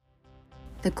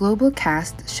The Global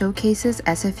Cast showcases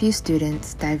SFU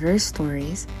students' diverse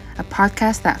stories, a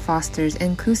podcast that fosters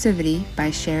inclusivity by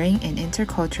sharing in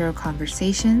intercultural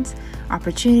conversations,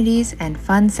 opportunities, and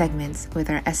fun segments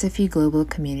with our SFU Global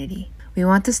community. We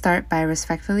want to start by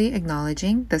respectfully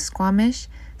acknowledging the Squamish,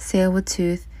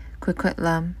 Tsleil-Waututh,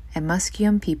 Coquitlam, and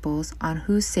Musqueam peoples on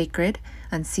whose sacred,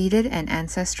 unceded, and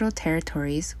ancestral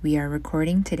territories we are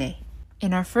recording today.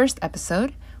 In our first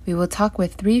episode, we will talk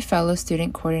with 3 fellow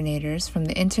student coordinators from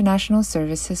the International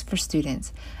Services for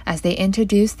Students as they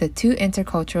introduce the 2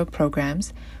 intercultural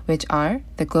programs, which are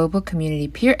the Global Community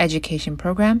Peer Education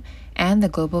Program and the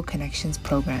Global Connections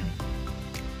Program.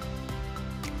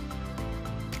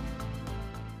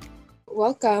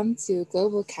 Welcome to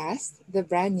Global Cast, the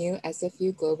brand new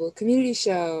SFU Global Community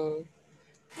Show.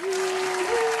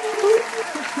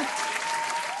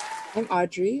 I'm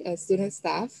Audrey, a student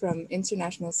staff from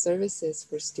International Services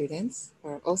for Students,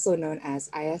 or also known as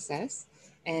ISS,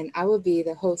 and I will be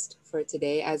the host for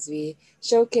today as we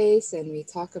showcase and we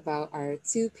talk about our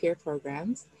 2 peer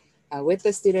programs with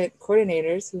the student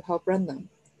coordinators who help run them.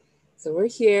 So we're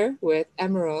here with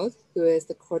Emerald, who is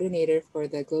the coordinator for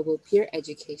the Global Peer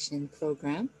Education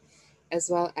Program, as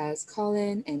well as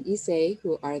Colin and Issei,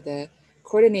 who are the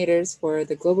coordinators for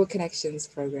the Global Connections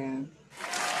Program.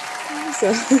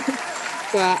 So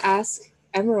I'll ask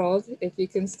Emerald if you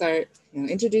can start,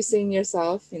 introducing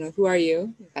yourself, who are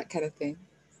you, that kind of thing.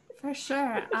 For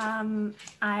sure.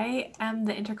 I am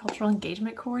the Intercultural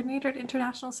Engagement Coordinator at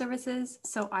International Services.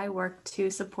 So I work to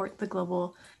support the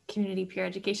Global Community Peer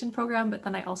Education Program, but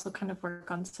then I also kind of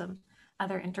work on some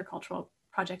other intercultural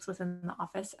projects within the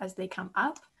office as they come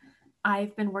up.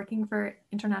 I've been working for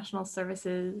International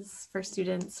Services for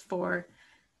Students for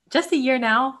just a year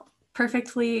now,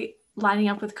 perfectly lining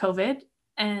up with COVID.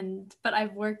 But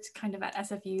I've worked kind of at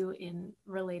SFU in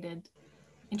related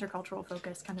intercultural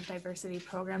focus kind of diversity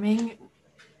programming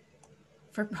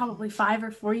for probably 5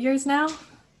 or 4 years now.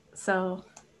 So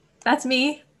that's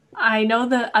me. I know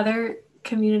the other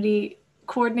community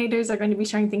coordinators are going to be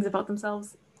sharing things about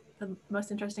themselves. The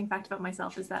most interesting fact about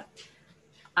myself is that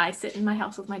I sit in my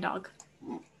house with my dog.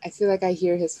 I feel like I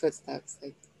hear his footsteps.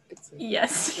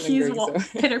 Yes, he's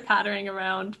pitter-pattering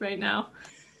around right now.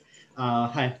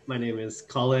 Hi, my name is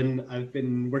Colin. I've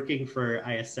been working for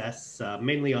ISS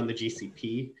mainly on the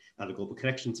GCP, the Global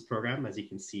Connections Program, as you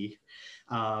can see.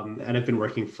 And I've been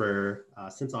working for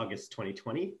since August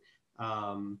 2020.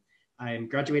 I'm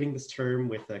graduating this term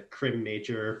with a CRIM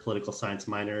major, political science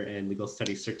minor, and legal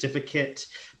studies certificate,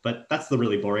 but that's the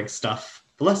really boring stuff.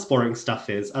 The less boring stuff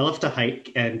is I love to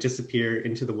hike and disappear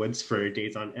into the woods for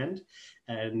days on end.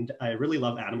 And I really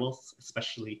love animals,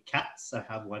 especially cats. I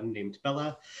have one named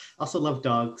Bella. I also love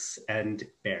dogs and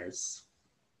bears.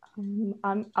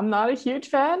 I'm not a huge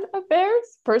fan of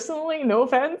bears, personally, no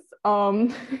offense.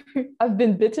 I've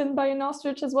been bitten by an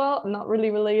ostrich as well. Not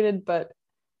really related, but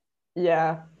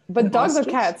yeah. But dogs or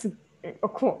cats,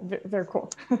 cool, they're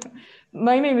cool.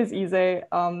 My name is Issei.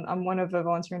 I'm one of the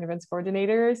volunteering events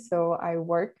coordinators. So I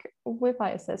work with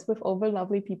ISS with all the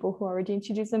lovely people who already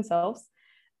introduced themselves.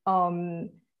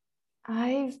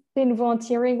 I've been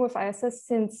volunteering with ISS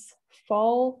since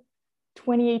fall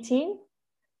 2018.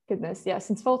 Goodness, yeah,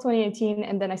 since fall 2018.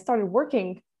 And then I started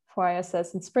working for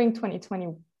ISS in spring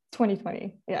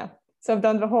 2020. Yeah. So I've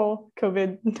done the whole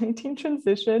COVID-19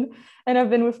 transition, and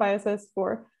I've been with ISS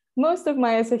for most of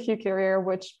my SFU career,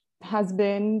 which has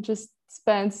been just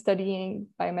spent studying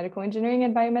biomedical engineering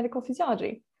and biomedical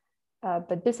physiology.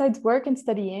 But besides work and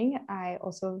studying, I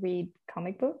also read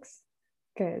comic books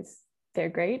because they're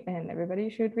great and everybody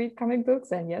should read comic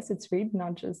books. And yes, it's read,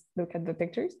 not just look at the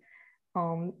pictures.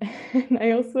 And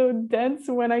I also dance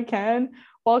when I can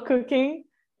while cooking,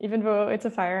 even though it's a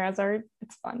fire hazard.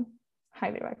 It's fun.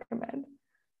 Highly recommend.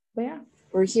 But yeah.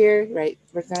 We're here, right?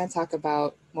 We're going to talk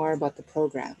more about the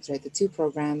programs, right? The 2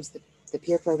 programs, the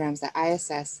peer programs that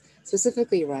ISS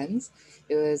specifically runs.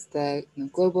 It was the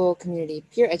Global Community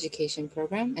Peer Education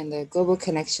Program and the Global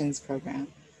Connections Program.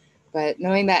 But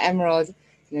knowing that Emerald,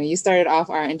 you started off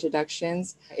our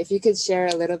introductions, if you could share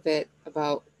a little bit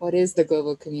about what is the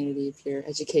Global Community Peer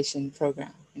Education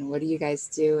Program? What do you guys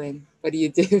do and what do you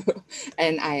do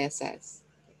in ISS?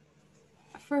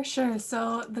 For sure.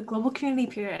 So the Global Community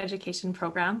Peer Education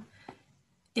Program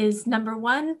is, number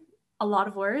 1, a lot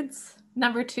of words.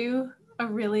 Number 2, a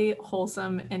really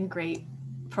wholesome and great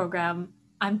program.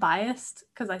 I'm biased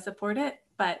because I support it,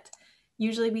 but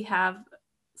usually we have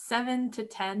 7 to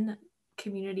 10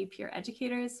 community peer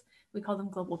educators. We call them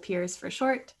global peers for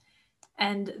short.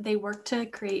 And they work to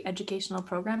create educational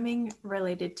programming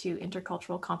related to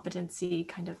intercultural competency,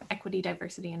 kind of equity,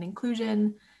 diversity, and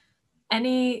inclusion,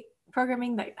 any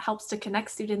programming that helps to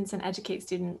connect students and educate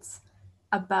students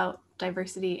about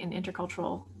diversity and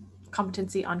intercultural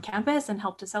competency on campus and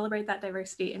help to celebrate that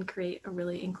diversity and create a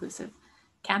really inclusive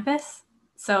campus.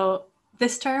 So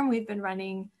this term we've been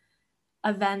running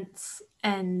events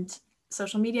and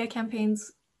social media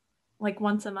campaigns like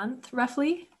once a month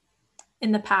roughly.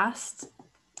 In the past,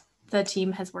 the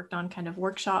team has worked on kind of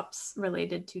workshops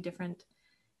related to different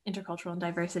intercultural and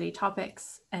diversity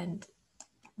topics, and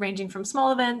ranging from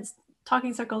small events,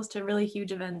 talking circles, to really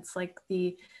huge events like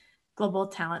the Global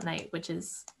Talent Night, which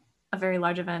is a very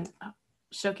large event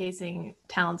showcasing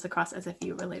talents across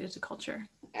SFU related to culture.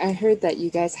 I heard that you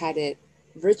guys had it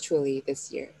virtually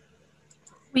this year.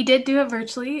 We did do it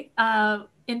virtually.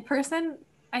 In person,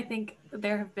 I think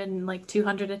there have been like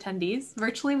 200 attendees.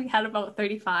 Virtually, we had about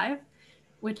 35,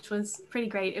 which was pretty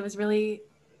great. It was really,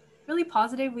 really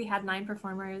positive. We had 9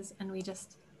 performers, and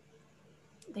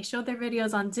they showed their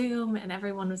videos on Zoom, and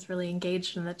everyone was really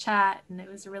engaged in the chat, and it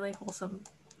was a really wholesome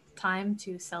time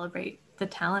to celebrate the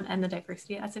talent and the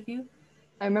diversity at SFU.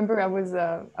 I remember I was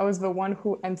the one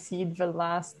who emceed the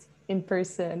last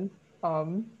in-person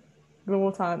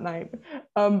Global Talent Night.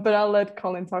 But I'll let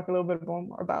Colin talk a little bit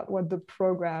more about what the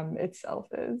program itself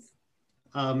is.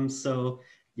 So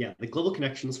yeah, the Global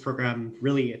Connections program,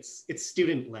 really it's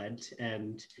student-led,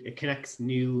 and it connects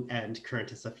new and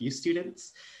current SFU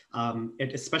students.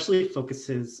 It especially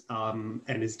focuses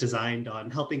and is designed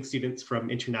on helping students from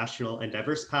international and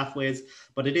diverse pathways,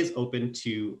 but it is open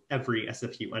to every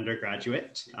SFU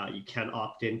undergraduate. You can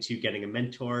opt into getting a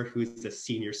mentor who's a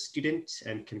senior student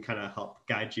and can kind of help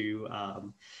guide you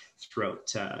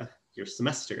throughout your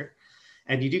semester.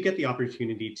 And you do get the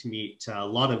opportunity to meet a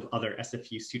lot of other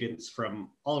SFU students from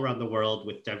all around the world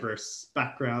with diverse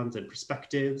backgrounds and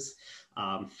perspectives,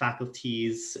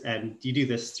 faculties, and you do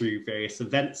this through various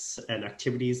events and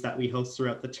activities that we host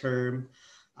throughout the term.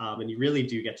 And you really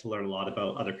do get to learn a lot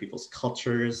about other people's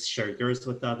cultures, share yours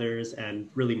with others, and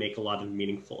really make a lot of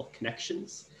meaningful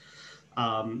connections.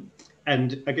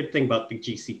 And a good thing about the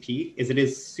GCP is it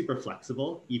is super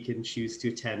flexible. You can choose to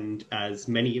attend as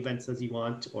many events as you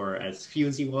want or as few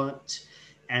as you want.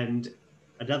 And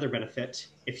another benefit,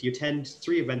 if you attend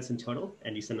 3 events in total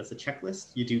and you send us a checklist,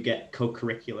 you do get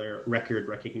co-curricular record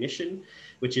recognition,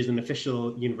 which is an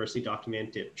official university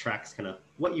document. It tracks kind of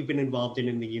what you've been involved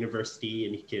in the university,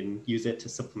 and you can use it to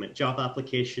supplement job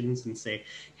applications and say,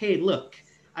 hey, look,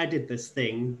 I did this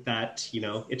thing that,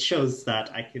 it shows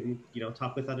that I can,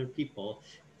 talk with other people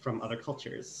from other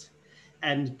cultures.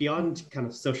 And beyond kind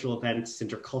of social events,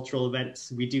 intercultural events,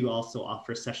 we do also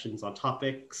offer sessions on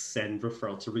topics and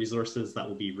referral to resources that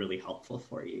will be really helpful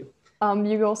for you.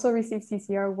 You also receive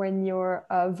CCR when you're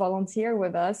a volunteer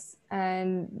with us,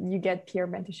 and you get peer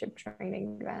mentorship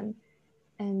training then,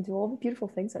 and do all the beautiful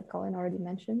things that Colin already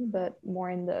mentioned, but more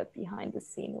in the behind the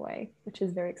scene way, which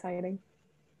is very exciting.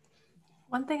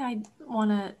 One thing I want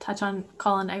to touch on,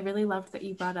 Colin, I really loved that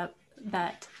you brought up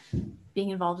that being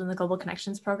involved in the Global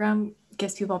Connections program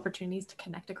gives people opportunities to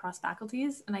connect across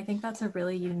faculties. And I think that's a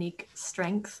really unique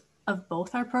strength of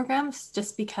both our programs,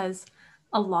 just because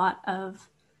a lot of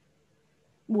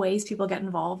ways people get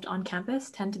involved on campus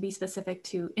tend to be specific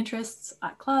to interests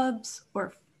at clubs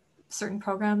or certain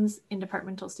programs in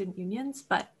departmental student unions.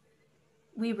 But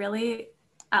we really,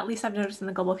 at least I've noticed in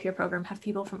the Global Peer program, have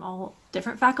people from all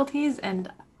different faculties.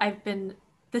 And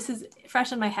this is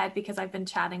fresh in my head because I've been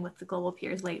chatting with the Global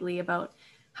Peers lately about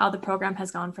how the program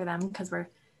has gone for them, because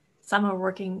some are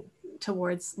working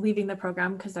towards leaving the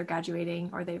program because they're graduating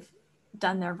or they've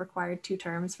done their required 2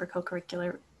 terms for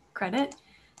co-curricular credit.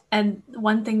 And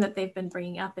one thing that they've been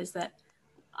bringing up is that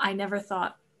I never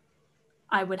thought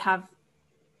I would have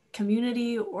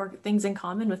community or things in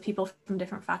common with people from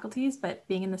different faculties, but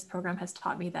being in this program has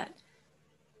taught me that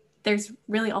there's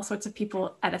really all sorts of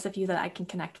people at SFU that I can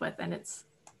connect with, and it's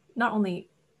not only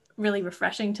really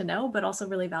refreshing to know, but also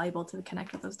really valuable to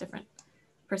connect with those different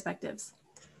perspectives.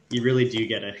 You really do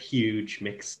get a huge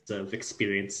mix of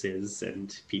experiences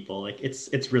and people. Like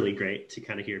it's really great to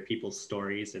kind of hear people's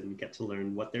stories and get to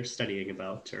learn what they're studying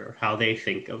about or how they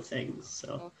think of things.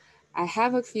 So I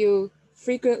have a few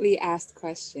frequently asked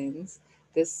questions.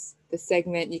 This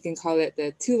segment, you can call it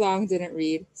the too long didn't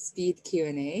read speed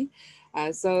Q&A.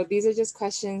 So these are just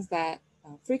questions that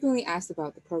frequently asked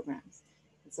about the programs.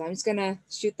 So I'm just gonna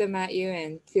shoot them at you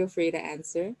and feel free to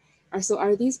answer. So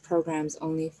are these programs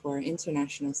only for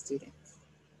international students?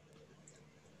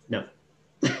 No,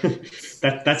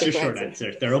 that's your short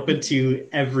answer. They're open to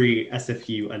every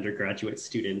SFU undergraduate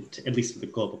student, at least for the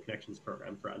Global Connections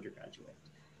program for undergraduate.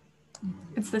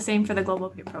 It's the same for the Global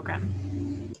Peer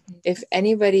program. if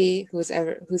anybody who's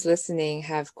listening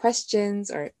have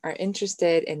questions or are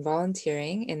interested in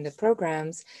volunteering in the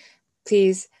programs,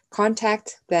 please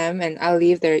contact them, and I'll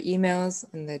leave their emails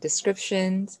in the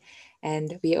descriptions.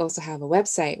 And we also have a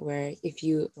website where if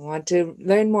you want to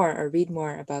learn more or read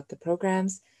more about the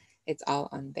programs, it's all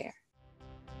on there.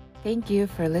 Thank you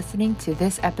for listening to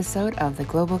this episode of the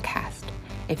Global Cast.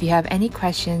 If you have any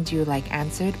questions you would like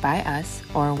answered by us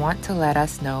or want to let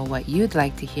us know what you'd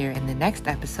like to hear in the next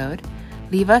episode,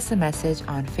 leave us a message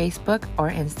on Facebook or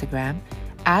Instagram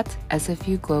at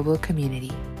SFU Global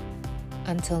Community.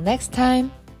 Until next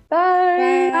time.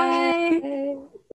 Bye. Bye.